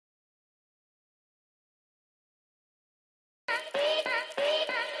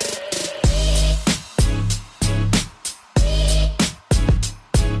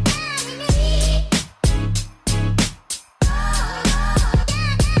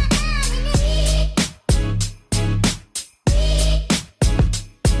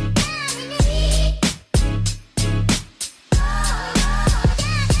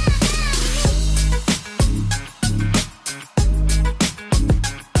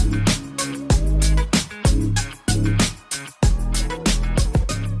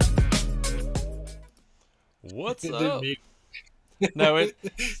What's up? No, it.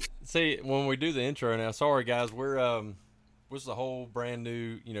 See, when we do the intro now, sorry guys, was the whole brand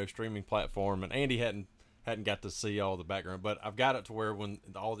new streaming platform, and Andy hadn't got to see all the background, but I've got it to where when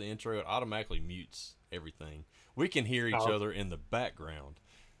all the intro, it automatically mutes everything. We can hear each Oh, other in the background,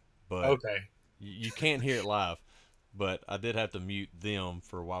 but okay. you can't hear it live. But I did have to mute them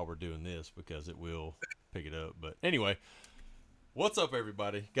for while we're doing this because it will pick it up. But anyway, what's up,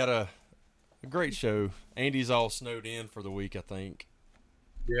 everybody? Got a great show. Andy's all snowed in for the week, I think.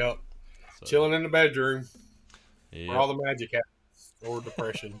 Yep. So, Chilling in the bedroom where yep. all the magic happens, or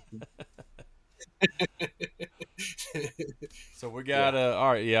depression. So we Yeah. got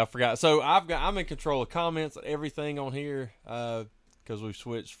all right, yeah, I forgot. So I'm in control of comments, everything on here, because we've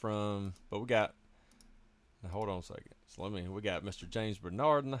switched from. But we got. Now hold on a second. So we got Mr. James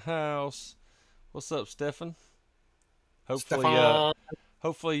Bernard in the house. What's up, Stefan? Hopefully, Stefan.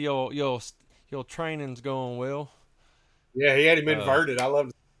 hopefully your training's going well. Yeah, he had him Uh, inverted. I love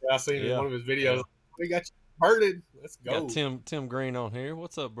it. I seen in yeah, one of his videos. yeah. We got you inverted. Let's Got go. Tim Green on here.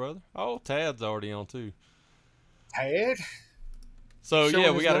 What's up, brother? Oh, Tad's already on too. Tad? He's So yeah,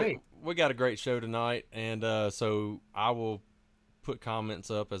 showing we his got name. a great show tonight, and so I will put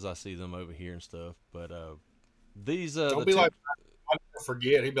comments up as I see them over here and stuff. But these Don't the be two. like, I'll never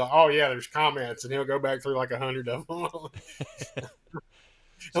forget. He'd be like, oh, yeah, there's comments. And he'll go back through like 100 of them.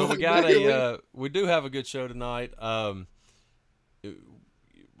 So I'm we like, got really? we do have a good show tonight.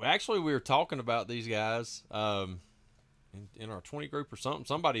 Actually, we were talking about these guys in our 20 group or something.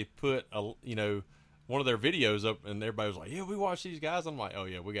 Somebody put one of their videos up, and everybody was like, "Yeah, we watch these guys." I'm like, "Oh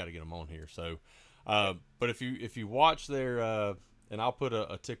yeah, we got to get them on here." So, but if you watch their and I'll put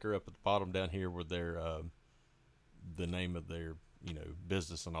a ticker up at the bottom down here with their the name of their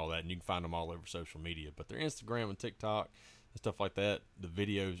business and all that, and you can find them all over social media. But their Instagram and TikTok and stuff like that, the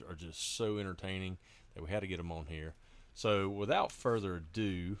videos are just so entertaining that we had to get them on here. So without further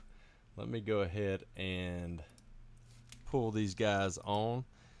ado, let me go ahead and pull these guys on.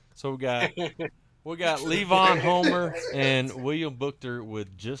 So we got Levon Homer and William Bookter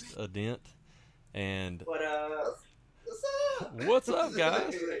with Just a Dent. And What what's up? what's up,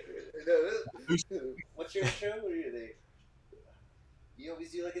 guys? What's your show? What do you think? You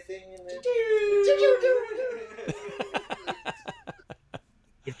always do like a thing and then.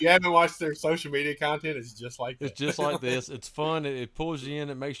 If you haven't watched their social media content, it's just like It's that. just like this. It's fun. It pulls you in.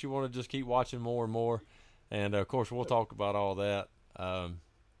 It makes you want to just keep watching more and more. And of course, we'll talk about all that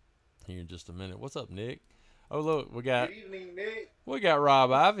here in just a minute. What's up, Nick? Oh, look, Good evening, Nick. we got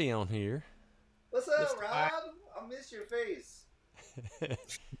Rob Ivy on here. What's up, Mr. Rob? I miss your face.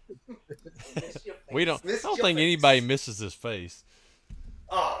 Miss your face. I Miss don't your think face. anybody misses his face.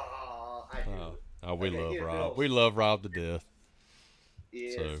 Oh, I do. We Okay, love here it Rob. goes. We love Rob to death.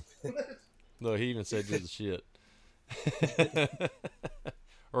 Yes. Look, he even said you're the shit.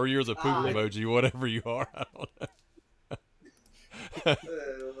 Or you're the poop Ah. emoji, whatever you are. I don't know.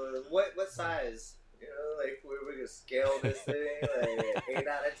 What size? You know, like we're gonna scale this thing like 8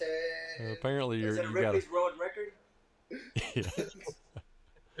 out of 10. Apparently, Is it a you got Ripley's World Record? Yeah.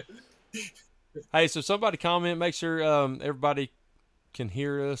 Hey, so somebody comment. Make sure everybody can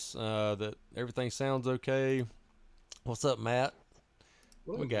hear us. That everything sounds okay. What's up, Matt?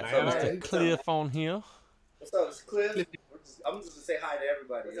 We got Man, Matt. Mr. Cliff on here. What's up, it's Cliff? I'm just gonna say hi to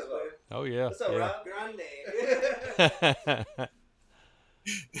everybody. What's up, well. Cliff? Oh yeah. What's up, yeah. Rob? Grande.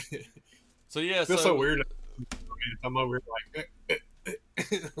 So yeah. I feel so weird. I'm over here like,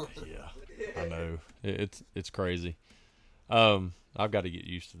 Yeah, I know. It's crazy. I've got to get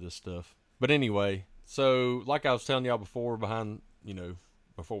used to this stuff. But anyway, so like I was telling y'all before,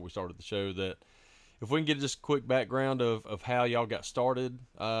 before we started the show, that if we can get just a quick background of how y'all got started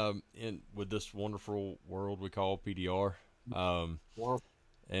with this wonderful world we call PDR, well,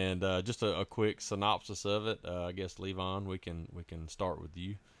 and just a quick synopsis of it. I guess Levon, we can start with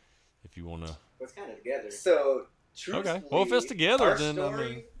you if you want to. It's kind of together. So, truthfully, Okay. Well, if it's together, our then story, I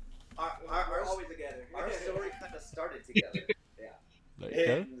mean, our always together. our story kind of started together. there you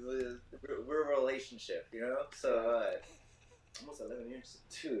go. And we're a relationship, you know. So, Almost 11 years.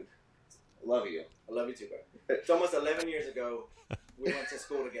 dude, love you. I love you too, bro. It's almost 11 years ago. We went to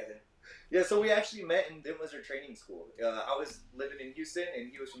school together. Yeah, so we actually met in Dim Lizard Training School. I was living in Houston,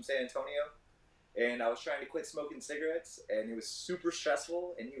 and he was from San Antonio. And I was trying to quit smoking cigarettes, and it was super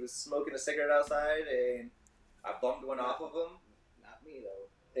stressful. And he was smoking a cigarette outside, and I bummed one off of him. Not me, though.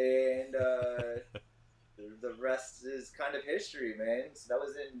 And the rest is kind of history, man. So that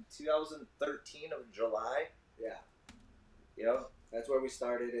was in 2013 of July. Yeah. You know? That's where we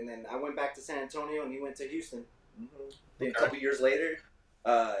started. And then I went back to San Antonio, and he went to Houston. Then a couple years later,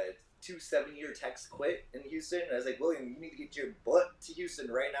 two 7-year techs quit in Houston. And I was like, William, you need to get your butt to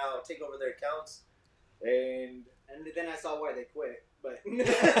Houston right now. Take over their accounts. And then I saw why they quit. But I'm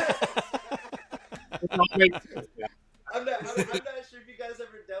not sure if you guys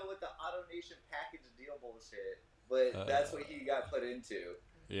ever dealt with the AutoNation package deal bullshit, but that's what he got put into.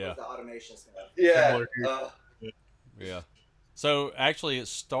 Yeah. The AutoNation stuff. Yeah. Yeah. So actually, it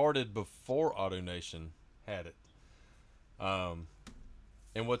started before AutoNation had it.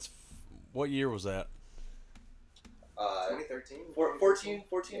 And what year was that? 2013. 14,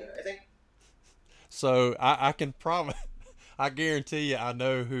 I think. So I can promise, I guarantee you, I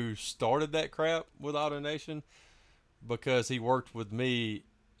know who started that crap with AutoNation, because he worked with me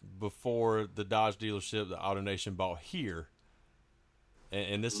before the Dodge dealership that AutoNation bought here,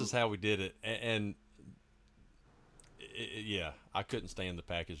 and this is how we did it. And yeah, I couldn't stand the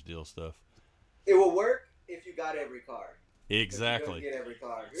package deal stuff. It will work if you got every car. Exactly. Get every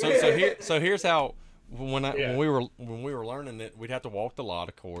car. So here's how when we were learning it, we'd have to walk the lot,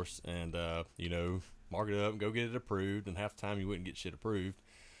 of course, and mark it up and go get it approved. And half the time you wouldn't get shit approved.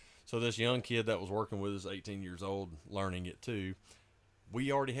 So this young kid that was working with us, 18 years old, learning it too,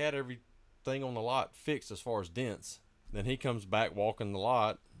 we already had everything on the lot fixed as far as dents. Then he comes back walking the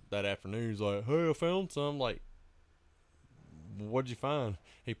lot that afternoon. He's like, "Hey, I found some." Like, what'd you find?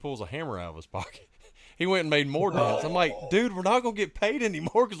 He pulls a hammer out of his pocket. He went and made more dents. I'm like, dude, we're not going to get paid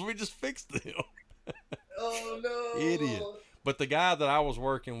anymore because we just fixed them. Oh, no. Idiot. But the guy that I was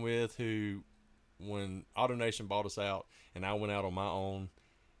working with, who, when AutoNation bought us out and I went out on my own,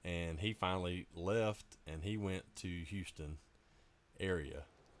 and he finally left and he went to Houston area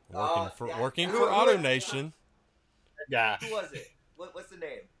working for AutoNation. Guy. Who was it? What's the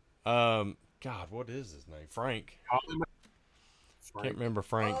name? God, what is his name? Frank. Can't remember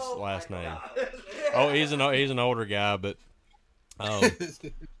Frank's last name. Oh, he's an older guy, but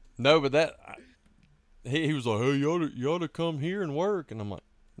no, but that he was like, "Hey, you ought to come here and work," and I'm like,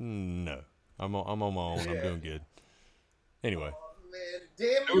 "No, I'm on my own. I'm doing good." Anyway. Oh, man,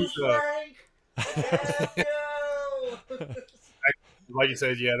 damn you, Frank! No! Like you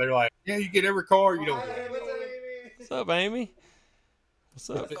said, yeah, they're like, "Yeah, you get every car, you don't get it." What's up, Amy? What's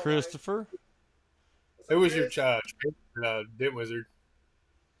up, Christopher? Who was your Dent Wizard?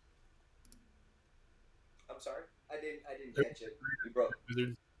 I'm sorry, I didn't catch it. You broke.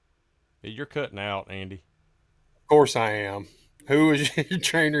 Wizard. You're cutting out, Andy. Of course I am. Who was your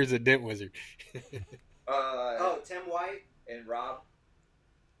trainer as a Dent Wizard? Tim White and Rob.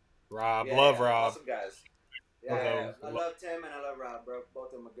 Love Rob. Awesome guys. Yeah, I love Tim and I love Rob, bro.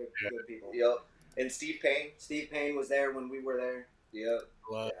 Both of them are good people. Yep. And Steve Payne. Steve Payne was there when we were there. Yep.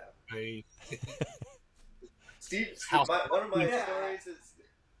 Love Payne. Steve, one of my stories is.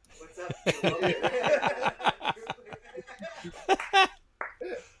 What's up?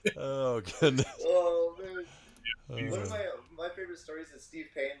 Oh goodness. Oh man. One of my favorite stories is Steve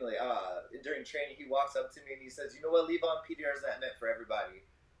Payne. Like, during training, he walks up to me and he says, "You know what, Levon, PDR is not meant for everybody,"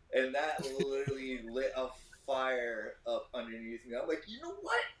 and that literally lit a fire up underneath me. I'm like, you know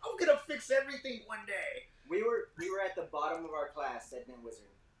what? I'm gonna fix everything one day. We were at the bottom of our class at Dent Wizard.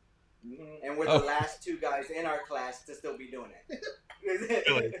 Mm-hmm. And we're the last two guys in our class to still be doing it.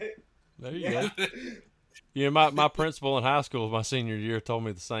 There you go. Yeah, my principal in high school, my senior year, told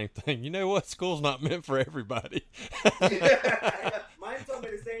me the same thing. You know what? School's not meant for everybody. Mine told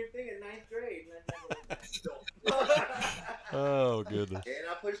me the same thing in 9th grade. Oh, goodness. And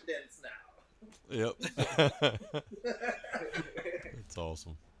I push dents now. Yep. That's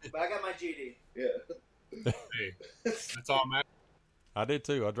awesome. But I got my GD. Yeah. Hey, that's all, man. I did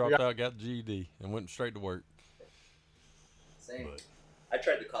too. I dropped out, got the GED, and went straight to work. Same. But I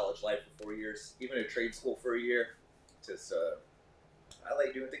tried the college life for 4 years, even a trade school for a year. Just, I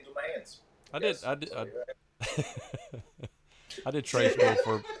like doing things with my hands. I did trade school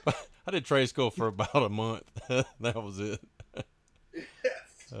for. I did trade school for about a month. That was it.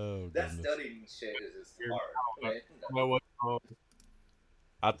 Oh, that studying shit is just hard. Right? Well, what's wrong?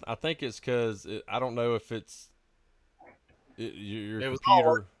 I think it's because I don't know if it's your It was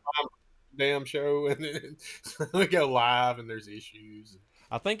computer. Damn show, and then we go live, and there's issues.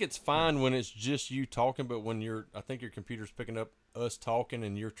 I think it's fine when it's just you talking, but when I think your computer's picking up us talking,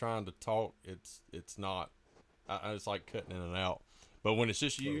 and you're trying to talk, it's not. It's like cutting in and out. But when it's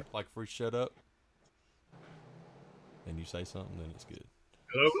just you, like if we shut up and you say something, then it's good.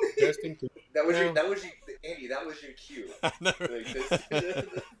 Hello, testing. That was your Andy. That was your cue. I know. Like this.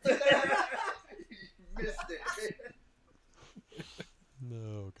 You missed it.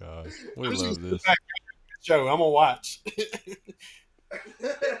 No, gosh, we love this show. I'm gonna watch.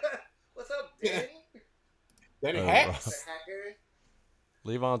 What's up, Danny? Danny Oh, Hacks. The hacker.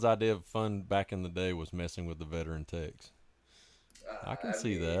 Levon's idea of fun back in the day was messing with the veteran techs. I can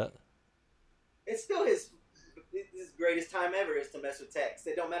see that. It's still his greatest time ever is to mess with techs.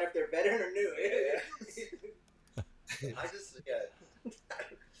 It don't matter if they're veteran or new. I just,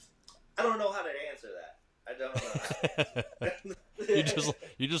 I don't know how to answer that. I don't know how to answer that.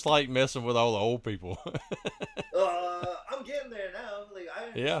 you just like messing with all the old people. I'm getting there now. Like, I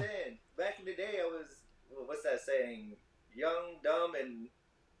understand. Back in the day, I was, what's that saying? Young, dumb, and,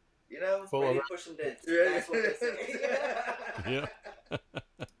 Full Ready of to push some dents. That's what they say. Yeah.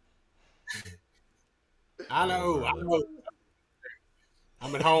 I know.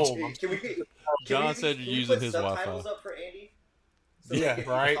 I'm at home. John said you're using his Wi-Fi. Subtitles up for Andy. So Yeah, if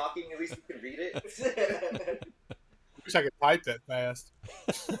right. he's talking, at least you can read it. Wish I could type that fast.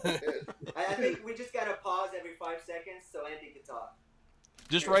 I think we just gotta pause every 5 seconds so Andy can talk.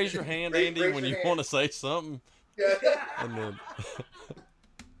 Just raise your hand, Andy, when you want to say something. And then,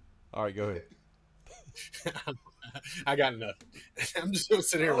 all right, go ahead. I got nothing. I'm just gonna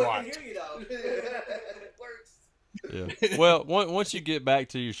sit here and I watch. can hear you though. It works. Yeah. Well, once you get back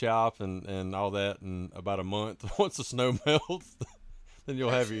to your shop and all that in about a month, once the snow melts, then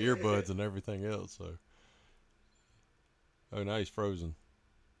you'll have your earbuds and everything else. So, oh, now he's frozen.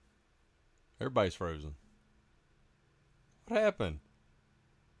 Everybody's frozen. What happened?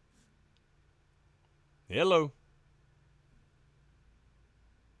 Hello.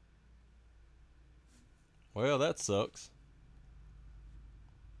 Well, that sucks.